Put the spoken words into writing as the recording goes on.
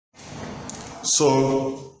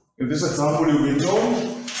So, in this example, you'll be told,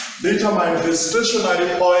 determine the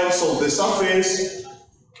stationary points of the surface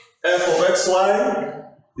f of xy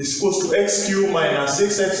is equals to x cubed minus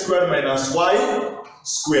 6x squared minus y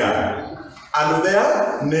squared, and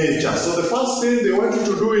their nature. So the first thing they want you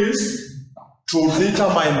to do is to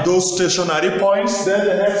determine those stationary points. Then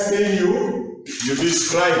the next thing you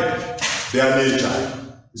describe their nature.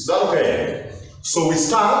 Is that okay? So we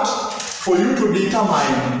start. For you to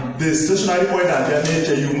determine the stationary point and their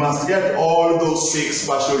nature, you must get all those 6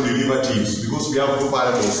 partial derivatives, because we have 2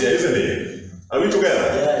 variables here, isn't it? Are we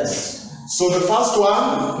together? Yes. So the first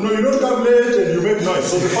one, no, you don't come late and you make noise.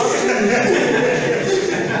 So the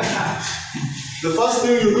first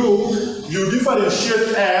thing you do, you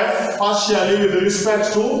differentiate f partially with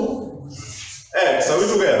respect to x. Are we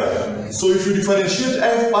together? So if you differentiate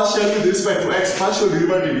f partially with respect to x, partial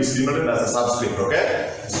derivative is denoted as a subscript, okay?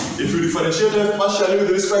 If you differentiate f partially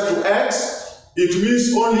with respect to x, it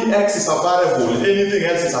means only x is a variable, anything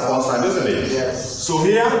else is a constant, isn't it? Yes. So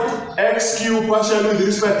here, x cubed partially with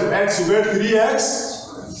respect to x, you get 3x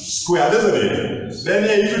squared, isn't it? Then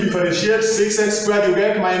here, if you differentiate 6x squared, you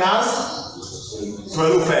get minus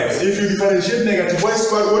 12x. If you differentiate negative y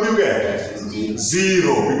squared, what do you get?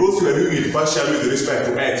 0, because you are doing it partially with respect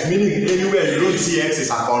to x, meaning anywhere you don't see x is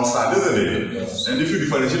a constant, isn't it? Yes. And if you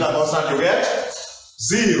differentiate a constant, you get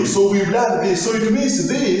 0. So we've done this. So it means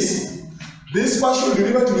this partial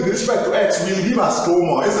derivative with respect to x will give us 2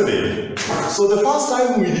 more, isn't it? So the first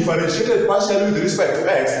time we differentiated partially with respect to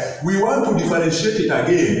x, we want to differentiate it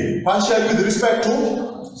again, partially with respect to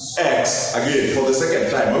x again for the second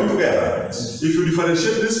time. Are we together? If you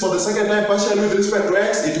differentiate this for the second time partially with respect to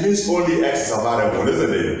x, it means only x is a variable,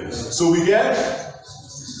 isn't it? So we get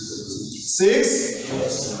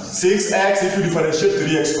 6x if you differentiate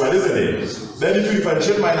 3x squared, isn't it? Then if you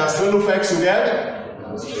differentiate minus 12x, you get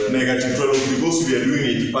negative 12, because we are doing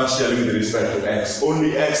it partially with respect to x.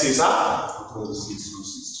 Only x is a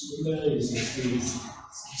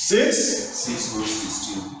 6.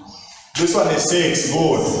 This one is 6,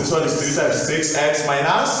 good. This one is 3 times 6x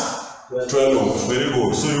minus 12. Very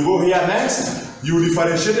good. So you go here next, you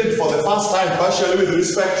differentiate it for the first time partially with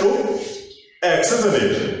respect to x, isn't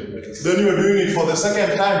it? Then you are doing it for the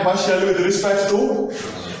second time partially with respect to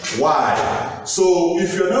y. So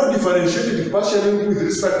if you are now differentiating it partially with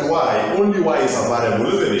respect to y, only y is a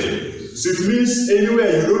variable, isn't it? So it means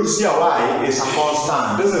anywhere you don't see a y is a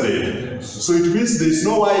constant, isn't it? So it means there is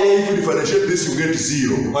no y here. If you differentiate this, you get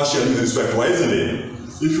 0 partially with respect to y, isn't it?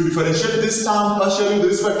 If you differentiate this term partially with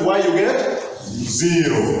respect to y, you get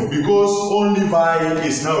 0, because only y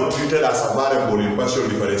is now treated as a variable in partial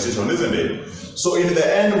differentiation, isn't it? So in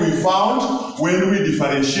the end, we found when we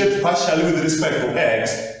differentiate partially with respect to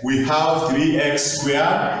x, we have 3x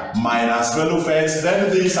squared minus 12x. Then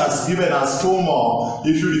this has given us 2 more.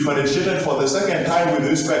 If you differentiate it for the second time with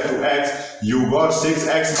respect to x, you got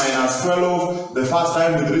 6x minus 12. The first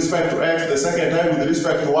time with respect to x, the second time with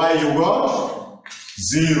respect to y, you got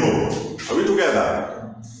 0. Are we together?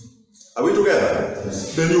 Are we together?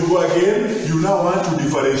 Yes. Then you go again, you now want to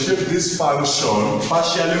differentiate this function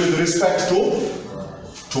partially with respect to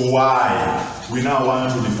y. We now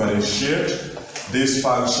want to differentiate this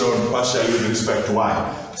function partially with respect to y.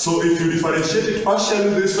 So if you differentiate it partially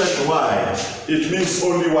with respect to y, it means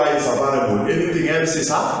only y is a variable. Anything else is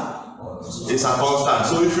a constant.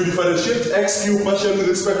 So if you differentiate x cubed partially with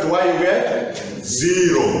respect to y, you get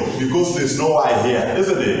 0, because there's no y here,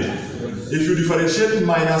 isn't it? If you differentiate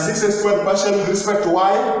minus 6x squared partially with respect to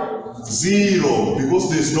y, 0, because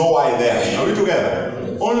there is no y there. Are we together?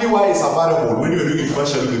 Only y is a variable when you are doing it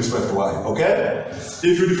partially with respect to y, okay?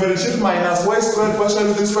 If you differentiate minus y squared partially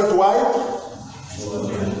with respect to y,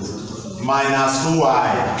 minus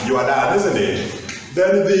 2y, you are done, isn't it?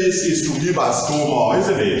 Then this is to give us 2 more,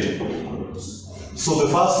 isn't it? So the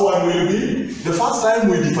first one will be, the first time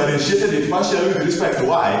we differentiated it partially with respect to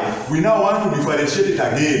y, we now want to differentiate it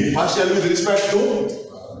again, partially with respect to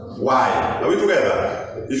y. Are we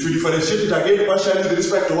together? If you differentiate it again partially with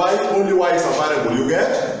respect to y, only y is a variable, you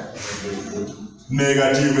get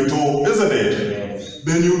negative 2, isn't it?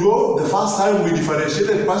 Then you go, the first time we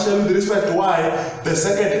differentiated partially with respect to y, the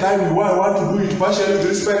second time we want to do it partially with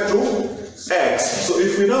respect to x. So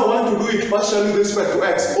if we now want to do it partially with respect to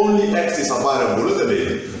x, only x is a variable, isn't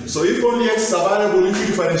it? So if only x is a variable, if you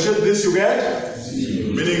differentiate this, you get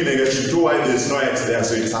 0. Meaning negative 2y, there is no x there,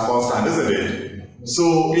 so it's a constant, isn't it?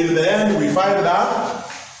 So in the end, we find that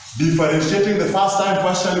differentiating the first time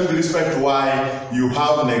partially with respect to y, you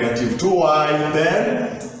have negative 2y,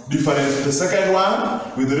 then difference. The second one,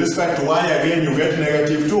 with respect to y, again you get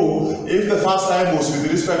 -2. If the first time was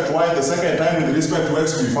with respect to y, the second time with respect to x,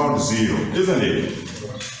 we found 0, isn't it?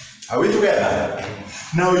 Are we together?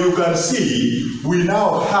 Now you can see, we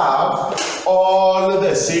now have all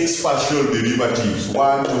the 6 partial derivatives.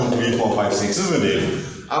 1, 2, 3, 4, 5, 6, isn't it?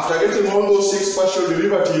 After getting all those 6 partial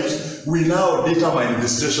derivatives, we now determine the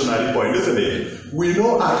stationary point, isn't it? We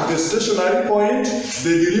know at the stationary point,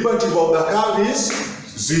 the derivative of the curve is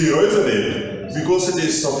 0, isn't it? Because it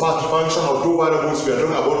is a function of 2 variables, we are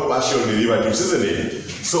talking about partial derivatives, isn't it?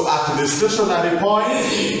 So at the stationary point,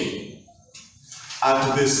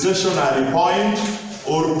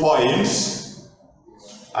 or points,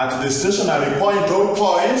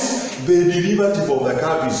 the derivative of the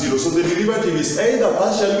curve is 0. So the derivative is either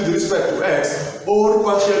partially with respect to x or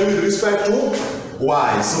partially with respect to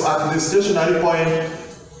y. So at the stationary point,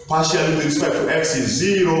 partially with respect to x is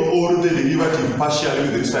 0, or the derivative partially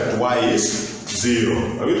with respect to y is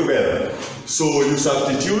 0. Are we together? So you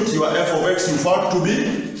substitute your f of x you found to be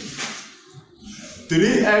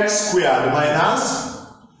 3x squared minus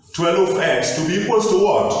 12x to be equals to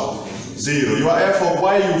what? 0. Your f of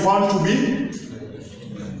y you found to be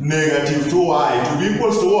 -2y to be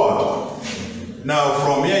equals to what? Now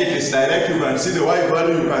from here it is direct, you can see the y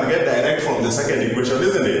value you can get direct from the second equation,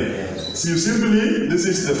 isn't it? So you simply, this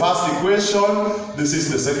is the first equation, this is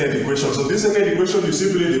the second equation. So this second equation you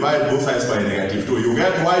simply divide both sides by -2. You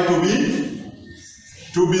get y to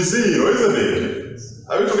be 0, isn't it?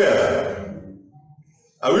 Are we together?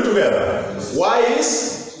 Are we together? Y is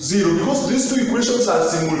 0 because these two equations are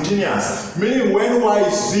simultaneous, meaning when y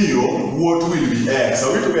is 0, what will be x?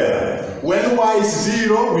 Are we together? When y is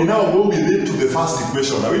 0, we now go with it to the first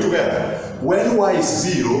equation. Are we together? When y is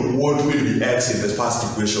 0, what will be x in the first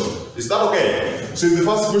equation? Is that okay? So in the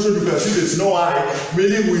first equation you can see there is no y,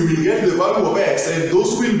 meaning we will get the value of x, and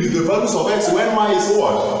those will be the values of x when y is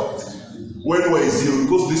what? When y is 0,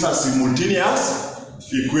 because these are simultaneous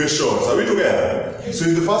equations. Are we together? So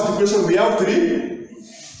in the first equation we have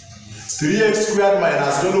 3x squared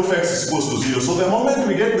minus 12x is equals to 0. So the moment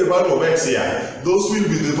we get the value of x here, those will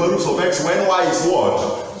be the values of x when y is what?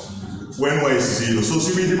 When y is 0. So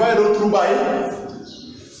we divide all through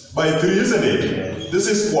by 3, isn't it? This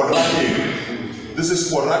is quadratic. This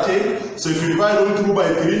is quadratic. So if you divide all through by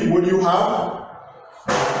 3, what do you have?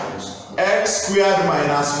 X squared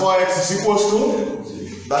minus 4x is equals to,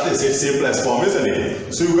 that is a simplest form, isn't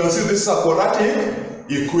it? So you can see this is a quadratic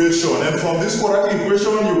equation, and from this quadratic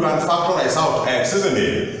equation you can factorize out x, isn't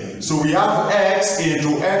it? So we have x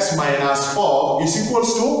into x minus 4 is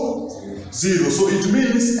equals to 0. So it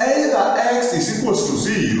means either x is equals to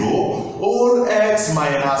 0 or x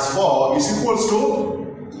minus 4 is equals to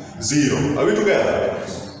 0. Are we together?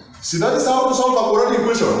 See, that is how to solve a quadratic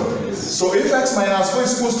equation. So if x minus 4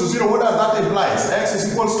 is equals to 0, what does that imply? X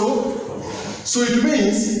is equals to? So it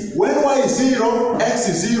means when y is 0, x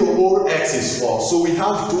is 0 or x is 4. So we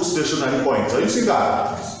have two stationary points. Are you seeing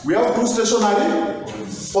that? We have two stationary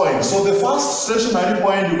points. So the first stationary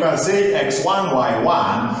point you can say x1,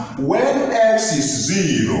 y1. When x is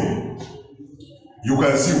 0, you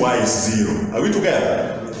can see y is 0. Are we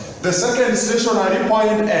together? The second stationary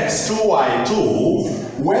point x2, y2.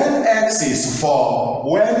 When x is 4,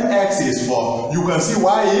 you can see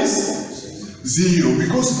y is 0,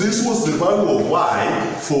 because this was the value of y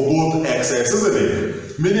for both x's, isn't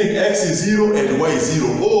it? Meaning x is 0 and y is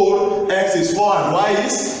 0, or x is 4 and y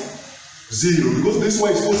is 0, because this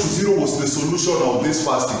y is equal to 0 was the solution of this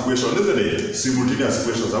first equation, isn't it? Simultaneous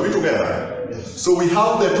equations. Are we together? So we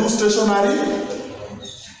have the two stationary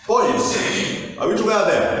points. Are we together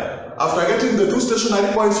there? After getting the two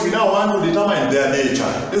stationary points, we now want to determine their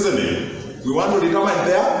nature, isn't it? We want to determine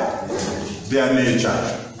their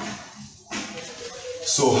nature.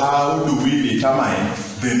 So how do we determine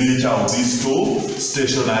the nature of these two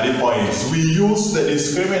stationary points? We use the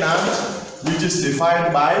discriminant, which is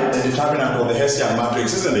defined by the determinant of the Hessian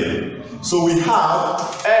matrix, isn't it? So we have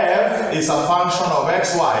f is a function of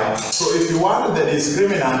xy. So if you want the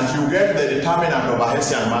discriminant, you get the determinant of a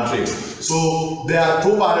Hessian matrix. So there are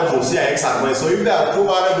two variables here, x and y. So if there are two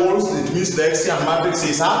variables, it means the Hessian matrix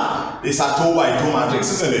is a 2 by 2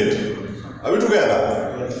 matrix, isn't it? Are we together?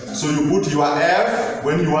 So you put your f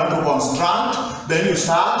when you want to construct, then you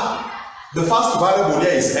start. The first variable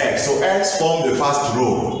here is x. So x forms the first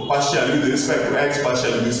row. Partially with respect to x,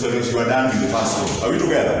 partially with respect to x, you are done with the first row. Are we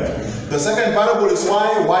together? The second variable is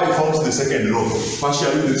y forms the second row.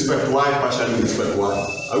 Partially with respect to y, partially with respect to y.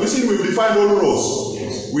 Are we seeing we've defined all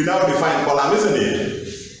rows? We now define column, isn't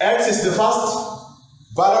it? X is the first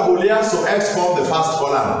variable here, so x form the first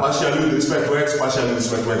column, partially with respect to x, partially with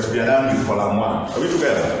respect to x. We are done with column 1. Are we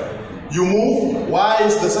together? You move, y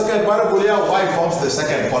is the second variable here, y forms the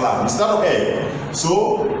second column. Is that okay?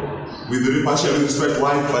 So, with the partial with respect to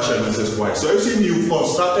y, partial with respect to y. So, you've seen you've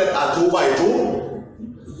constructed a 2 by 2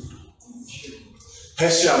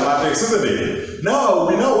 Hessian matrix, isn't it? Now,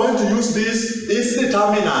 we now want to use this. Its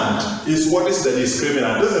determinant is what is the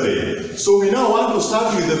discriminant, isn't it? So, we now want to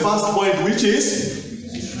start with the first point, which is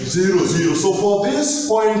 0, 0. So, for this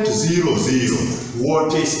point 0, 0,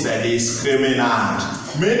 what is the discriminant?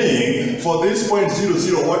 Meaning, for this point 0,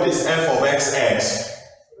 0, what is f of x, x?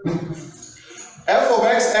 F of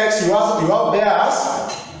x, x, you have there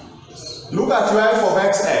as, look at your f of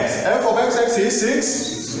x, x. F of x, x is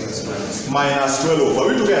 6 minus 12. Are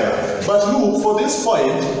we together? But look, for this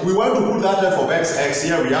point, we want to put that f of x, x.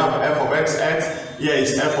 Here we have f of x, x. Here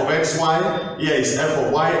is f of xy. Here is f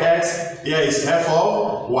of yx. Here is f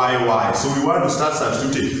of yy. So we want to start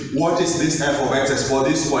substituting. What is this f of x for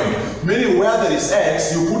this point? Meaning where there is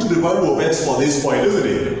x, you put the value of x for this point, isn't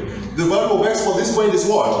it? The value of x for this point is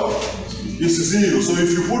what? It's 0. So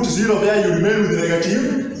if you put 0 there, you remain with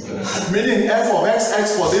negative. Meaning f of x,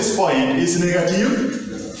 x for this point is negative.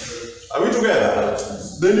 Are we together?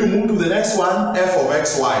 Then you move to the next one, f of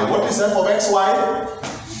xy. What is f of xy?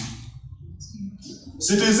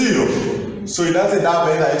 So it is 0. So it doesn't have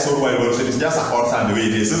either x or y, but it is just a constant the way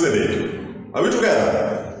it is, isn't it? Are we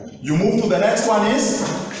together? You move to the next one is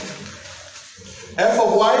f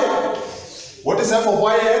of y. What is f of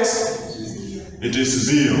yx? It is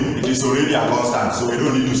 0. It is already a constant, so we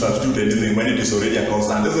don't need to substitute anything when it is already a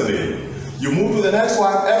constant, isn't it? You move to the next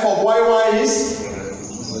one, f of yy is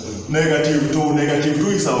negative 2. Negative 2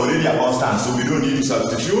 is already a constant, so we don't need to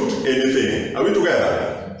substitute anything. Are we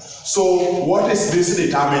together? So, what is this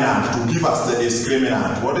determinant to give us the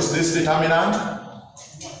discriminant? What is this determinant?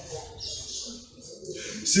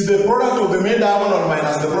 See, the product of the main diagonal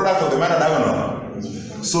minus the product of the minor diagonal.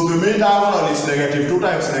 So, the main diagonal is negative 2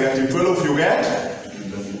 times negative 12, you get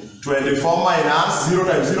 24 minus 0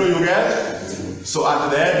 times 0, you get. So, at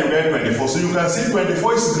the end, you get 24. So, you can see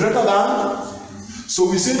 24 is greater than. So,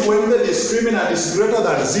 we said when the discriminant is greater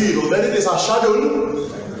than 0, then it is a shadow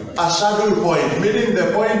point, meaning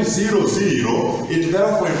the point 0, 0, it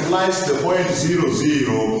therefore implies the point 0,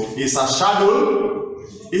 0 is a shadow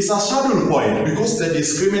point because the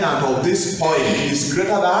discriminant of this point is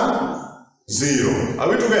greater than 0. Are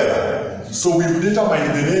we together? So we've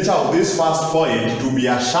determined the nature of this first point to be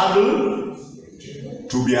a shadow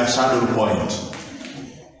point.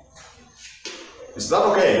 Is that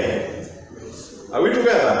okay? Are we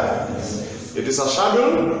together? It is a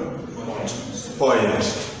shadow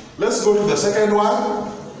point. Let's go to the second one.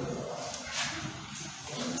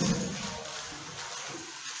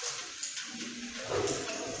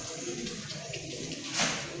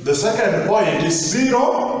 The second point is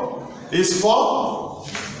 0 is 4.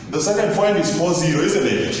 The second point is 4, 0, isn't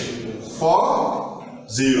it? 4,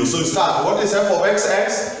 0. So start. What is f of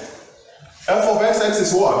xx? F of xx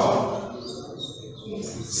is what?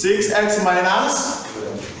 6x minus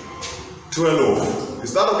 12.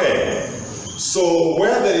 Is that okay? So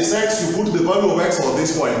where there is x, you put the value of x on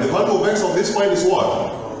this point. The value of x of this point is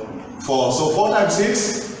what? 4. So 4 times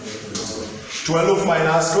 6, 12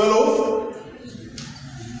 minus 12.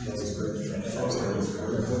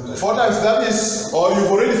 4 times that is, or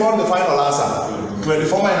you've already found the final answer.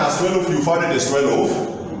 24 minus 12, you found it is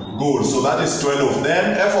 12. Good, so that is 12.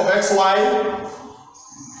 Then f of xy,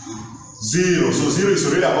 0. So 0 is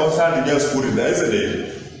already a constant, you just put it there, isn't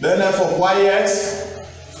it? Then f of yx,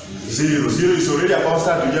 0. 0 is already a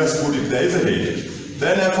constant, you just put it there, isn't it?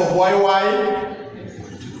 Then f of yy,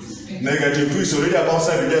 negative 2 is already a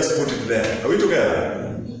constant, you just put it there. Are we together?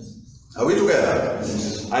 Are we together?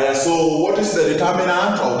 So what is the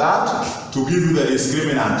determinant of that? To give you the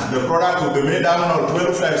discriminant. The product of the main diagonal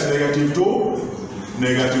 12 times negative 2,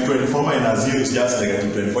 negative 24 minus 0 is just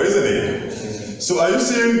negative 24, isn't it? So are you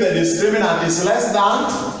seeing the discriminant is less than?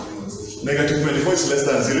 Negative 24 is less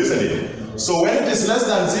than 0, isn't it? So when it is less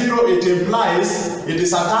than 0, it implies it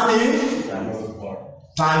is a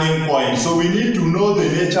turning point. So we need to know the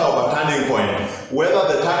nature of a turning point. Whether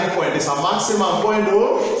the turning point is a maximum point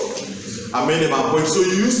or a minimum point. So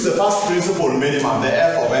you use the first principle minimum, the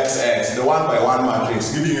f of xx, the 1 by 1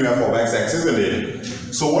 matrix, giving you f of xx, isn't it?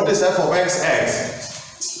 So what is f of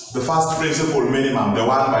xx? The first principle minimum, the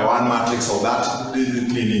 1 by 1 matrix of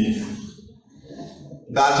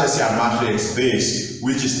that Hessian matrix, this,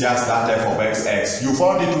 which is just that f of xx. You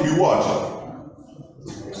found it to be what?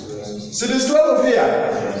 See this 12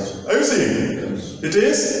 here? Are you seeing? It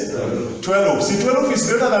is 12. See, 12 is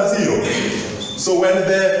greater than 0. So when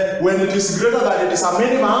it is greater than, it is a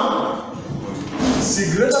minimum.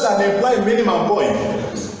 See, greater than imply minimum point.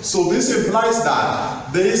 So this implies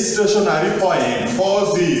that this stationary point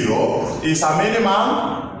 40 is a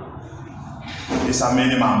minimum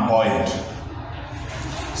point.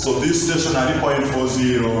 So this stationary point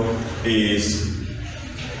 40 is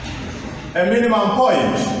a minimum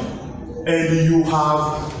point. And you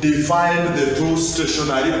have defined the two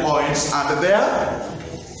stationary points and their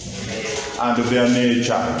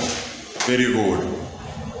nature. Very good.